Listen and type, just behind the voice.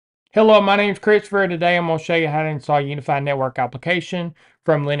Hello, my name is Christopher. Today I'm going to show you how to install Unifi Network Application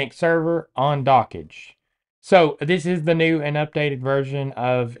from Linux server on Dockge. So this is the new and updated version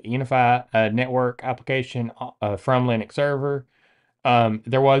of Unifi Network Application from Linux server.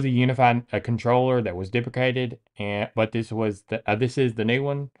 There was a Unifi controller that was deprecated, but this is the new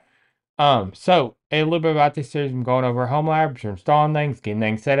one. So a little bit about this series, I'm going over home labs, installing things, getting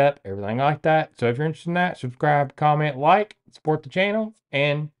things set up, everything like that. So if you're interested in that, subscribe, comment, like, support the channel,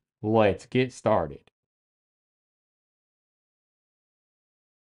 and let's get started.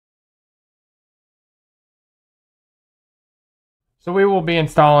 So we will be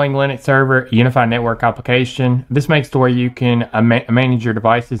installing Linux Server Unifi Network Application. This makes it to where you can manage your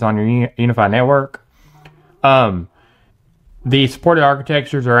devices on your Unifi Network. The supported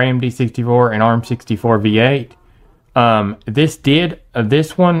architectures are AMD 64 and ARM 64 V8.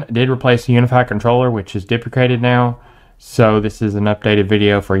 This one did replace the Unifi controller, which is deprecated now. So this is an updated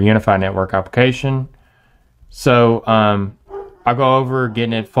video for Unifi Network Application. So I'll go over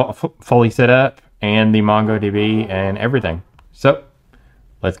getting it fully set up and the Mongo DB and everything. So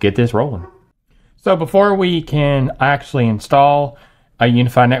let's get this rolling. So before we can actually install a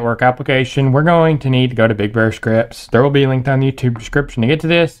Unifi Network Application, we're going to need to go to Big Bear Scripts. There will be a link down the YouTube description to get to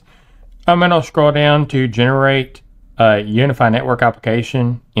this. I'm going to scroll down to generate a Unifi Network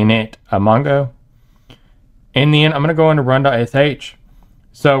Application, init Mongo. And then I'm going to go into run.sh.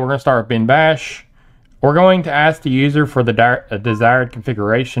 So we're going to start with bin bash. We're going to ask the user for the desired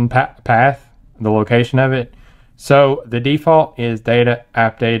configuration path, the location of it. So the default is data,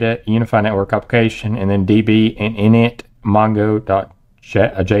 app data, Unifi Network Application, and then db and init mongo.js.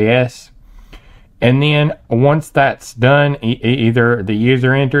 And then once that's done, either the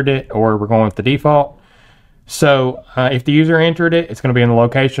user entered it or we're going with the default. So if the user entered it, it's going to be in the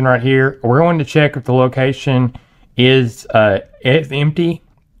location right here. We're going to check if the location is empty.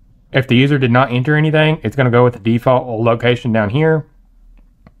 If the user did not enter anything, it's going to go with the default location down here.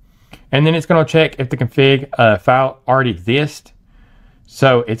 And then it's going to check if the config file already exists.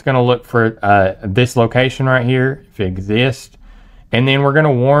 So it's going to look for this location right here, if it exists. And then we're going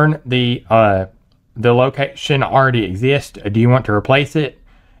to warn the location already exists. Do you want to replace it?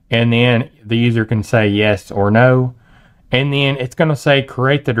 And then the user can say yes or no. And then it's going to say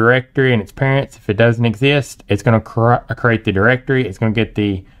create the directory and its parents. If it doesn't exist, it's going to create the directory. It's going to get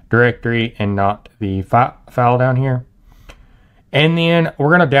the directory and not the file down here. And then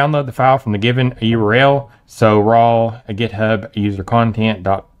we're going to download the file from the given URL. So raw github user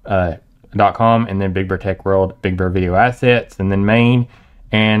content.com and then Big Bear Tech World, Big Bear Video Assets, and then main.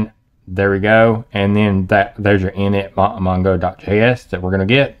 And there we go. And then there's your init mongo.js that we're going to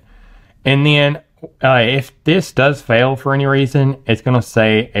get. And then if this does fail for any reason, it's going to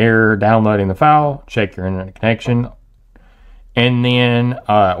say error downloading the file, check your internet connection. And then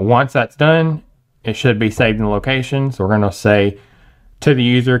once that's done, it should be saved in the location. So we're going to say to the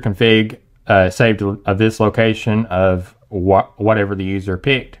user config saved of this location of whatever the user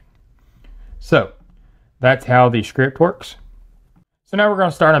picked. So that's how the script works. So now we're going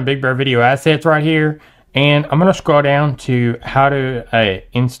to start on Big Bear Video Assets right here. And I'm going to scroll down to how to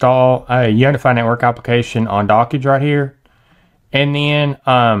install a Unifi Network Application on Dockge right here. And then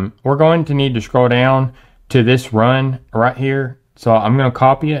we're going to need to scroll down to this run right here. So I'm going to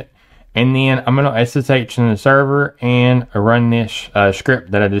copy it. And then I'm going to SSH in the server and run this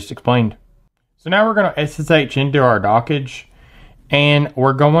script that I just explained. So now we're going to SSH into our Dockge. And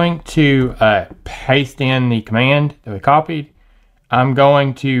we're going to paste in the command that we copied. I'm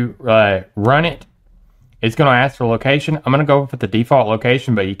going to run it. It's going to ask for location. I'm going to go with the default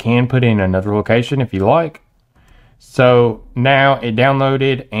location, but you can put in another location if you like. So now it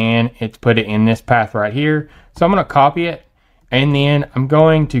downloaded and it's put it in this path right here. So I'm going to copy it and then I'm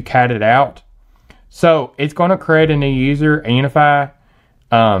going to cat it out. So it's going to create a new user, a Unifi,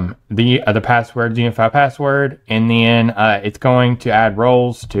 the password, Unifi password, and then it's going to add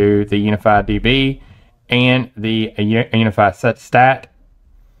roles to the Unifi DB and the Unifi stat.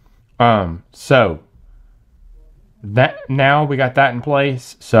 So that now we got that in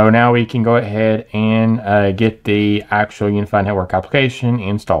place. So now we can go ahead and get the actual Unifi Network Application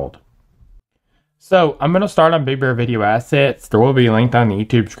installed. So I'm going to start on Big Bear Video Assets. There will be a link down in the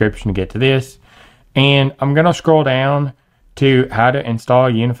YouTube description to get to this. And I'm going to scroll down to how to install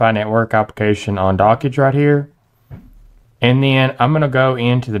a Unifi Network Application on Dockge right here. And then I'm going to go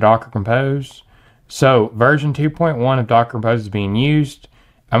into the Docker Compose. So version 2.1 of Docker Compose is being used.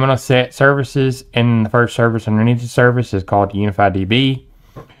 I'm going to set services, and the first service underneath the service is called Unifi DB.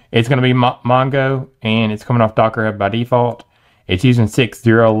 It's going to be Mongo, and it's coming off Docker Hub by default. It's using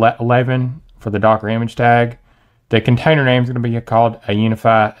 6011 for the Docker image tag. The container name is going to be called a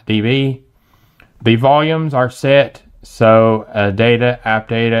Unifi DB. The volumes are set. So data, app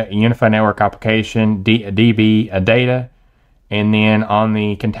data, Unifi Network Application, DB, data. And then on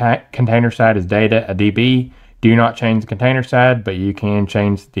the container side is data, a DB. Do not change the container side, but you can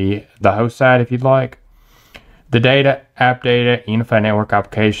change the host side if you'd like. The data, app data, Unifi Network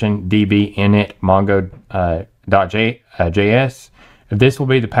Application, DB Init, Mongo .js. This will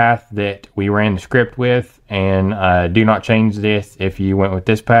be the path that we ran the script with, and do not change this if you went with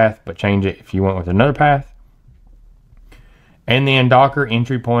this path, but change it if you went with another path. And then Docker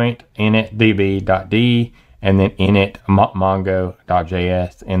entry point, init db.d, and then init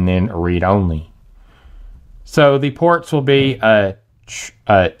mongo.js, and then read only. So the ports will be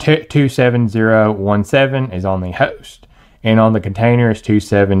 27017 is on the host, and on the container is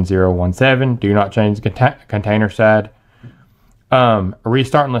 27017. Do not change the container side.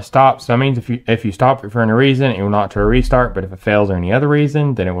 Restart unless stopped. So that means if you stop it for any reason, it will not try to restart, but if it fails or any other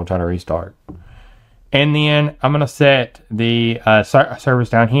reason, then it will try to restart. And then I'm going to set the service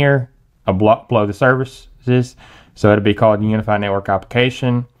down here below the services. So it'll be called Unifi Network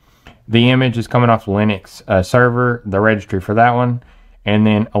Application. The image is coming off the Linux server, the registry for that one. And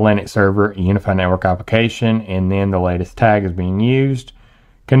then a Linux server, Unifi Network Application. And then the latest tag is being used.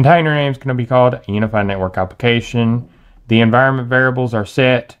 Container name is going to be called Unifi Network Application. The environment variables are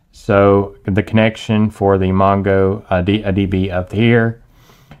set. So the connection for the Mongo DB up here.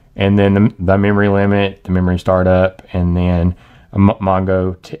 And then the memory limit, the memory startup, and then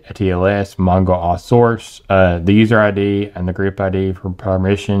Mongo TLS, Mongo auth source, the user ID and the group ID for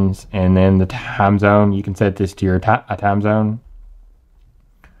permissions, and then the time zone. You can set this to your time zone.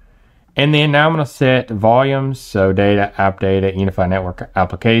 And then now I'm going to set volumes. So data, app data, Unifi Network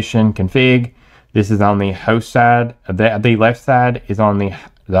Application, config. This is on the host side. The left side is on the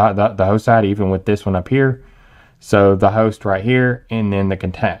host side, even with this one up here. So the host right here, and then the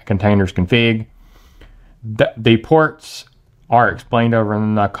containers config. The ports are explained over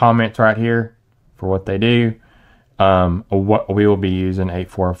in the comments right here for what they do. What we will be using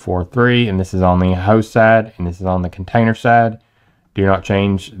 8443, and this is on the host side, and this is on the container side. Do not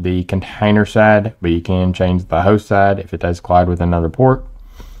change the container side, but you can change the host side if it does collide with another port.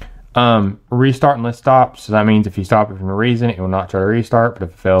 Restart unless stopped. So that means if you stop it for a reason, it will not try to restart, but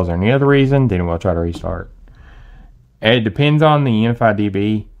if it fails or any other reason, then it will try to restart. It depends on the Unifi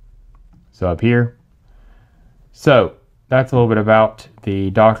DB. So up here. So that's a little bit about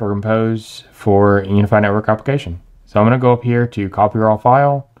the Docker Compose for Unifi Network Application. So I'm going to go up here to copy raw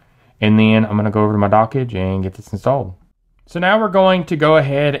file, and then I'm going to go over to my Dockge and get this installed. So now we're going to go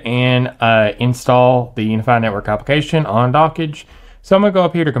ahead and install the Unifi Network Application on Dockge. So I'm going to go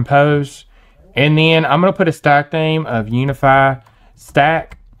up here to Compose, and then I'm going to put a stack name of Unifi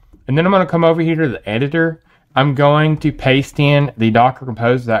stack, and then I'm going to come over here to the editor. I'm going to paste in the Docker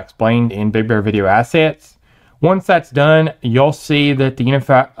Compose that I explained in Big Bear Video Assets. Once that's done, you'll see that the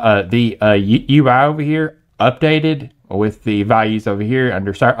Unifi, UI over here updated with the values over here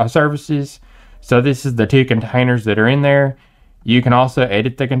under services. So this is the two containers that are in there. You can also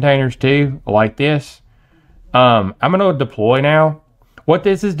edit the containers too, like this. I'm going to deploy now. What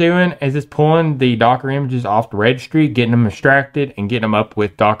this is doing is it's pulling the Docker images off the registry, getting them extracted, and getting them up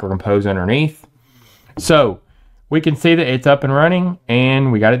with Docker Compose underneath. So we can see that it's up and running,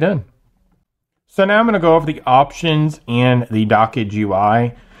 and we got it done. So now I'm going to go over the options in the Dockge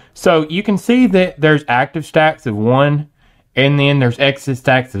UI. So you can see that there's active stacks of 1, and then there's exit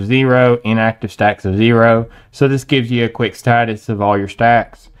stacks of 0, inactive stacks of 0. So this gives you a quick status of all your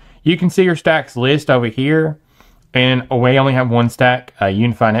stacks. You can see your stacks list over here, and we only have one stack,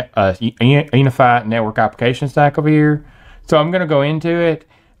 Unifi Network Application stack over here. So I'm going to go into it.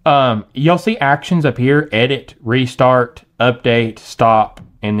 You'll see actions up here: edit, restart, update, stop,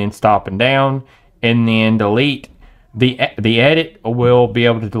 and then stop and down, and then delete. The edit will be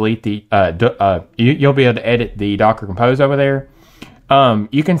able to delete the you'll be able to edit the Docker Compose over there.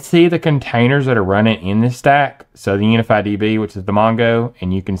 You can see the containers that are running in this stack. So the Unifi DB, which is the Mongo,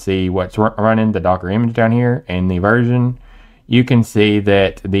 and you can see what's running, the Docker image down here, and the version. You can see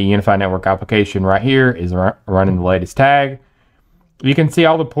that the Unifi Network Application right here is running the latest tag. You can see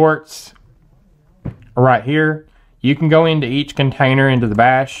all the ports right here. You can go into each container into the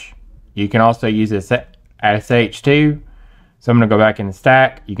bash. You can also use this SH2. So I'm going to go back in the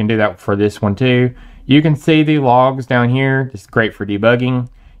stack. You can do that for this one too. You can see the logs down here. This is great for debugging.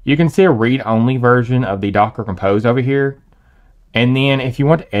 You can see a read-only version of the Docker Compose over here. And then if you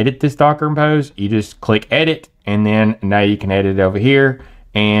want to edit this Docker Compose, you just click edit, and then now you can edit it over here,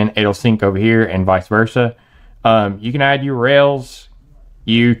 and it'll sync over here and vice versa. You can add URLs.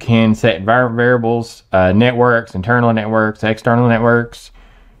 You can set environment variables, networks, internal networks, external networks.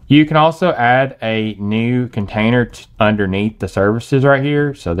 You can also add a new container underneath the services right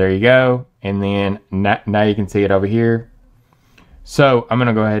here. So there you go. And then now you can see it over here. So I'm going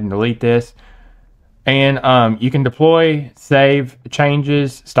to go ahead and delete this. And you can deploy, save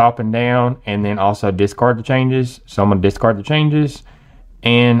changes, stop and down, and then also discard the changes. So I'm going to discard the changes.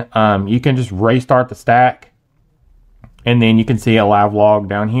 And you can just restart the stack. And then you can see a live log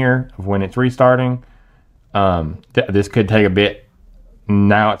down here of when it's restarting. This could take a bit.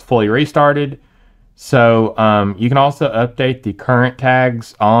 Now it's fully restarted. So you can also update the current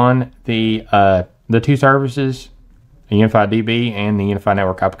tags on the two services, the Unifi DB and the Unifi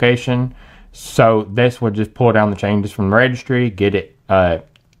Network Application. So this would just pull down the changes from the registry, get it,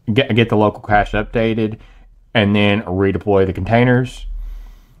 get the local cache updated, and then redeploy the containers.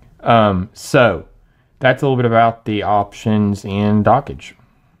 So that's a little bit about the options in Dockge.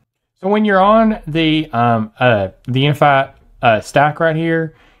 So when you're on the Unifi stack right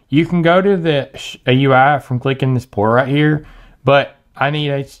here, you can go to the UI from clicking this port right here, but I need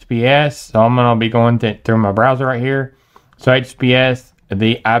HTTPS, so I'm gonna be going through my browser right here. So HTTPS,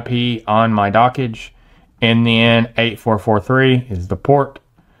 the IP on my Dockge, and then 8443 is the port.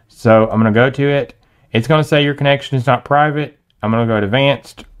 So I'm gonna go to it. It's gonna say your connection is not private. I'm gonna go to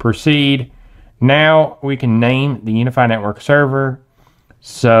advanced, proceed. Now we can name the Unifi Network server.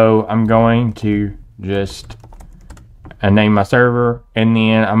 So I'm going to just name my server, and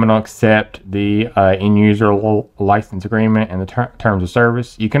then I'm going to accept the end user license agreement and the terms of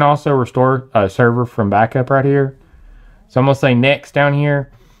service. You can also restore a server from backup right here. So I'm going to say next down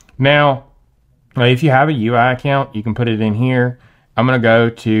here. Now, if you have a UI account, you can put it in here. I'm going to go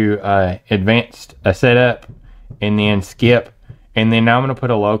to advanced setup and then skip. And then now I'm going to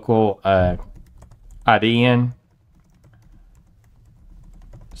put a local ID in.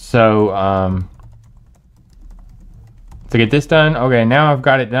 So, to get this done, okay, now I've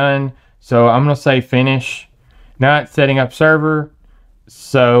got it done. So I'm gonna say finish. Now it's setting up server.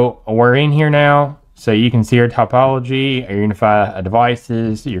 So we're in here now. So you can see our topology, our Unifi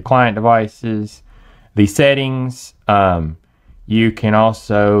devices, your client devices, the settings. You can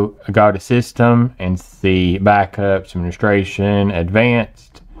also go to system and see backups, administration,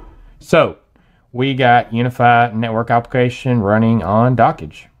 advanced. So we got Unifi Network Application running on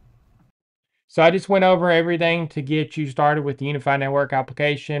Dockge. So I just went over everything to get you started with the Unifi Network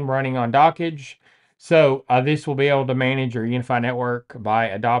Application running on Dockge. So this will be able to manage your Unifi network by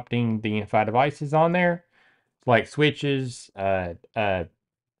adopting the Unifi devices on there, like switches, APs,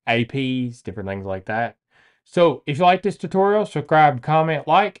 different things like that. So if you like this tutorial, subscribe, comment,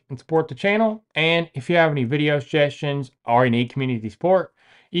 like, and support the channel. And if you have any video suggestions or you need community support,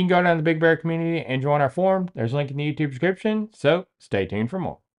 you can go down to the Big Bear community and join our forum. There's a link in the YouTube description. So stay tuned for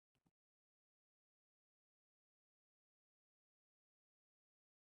more.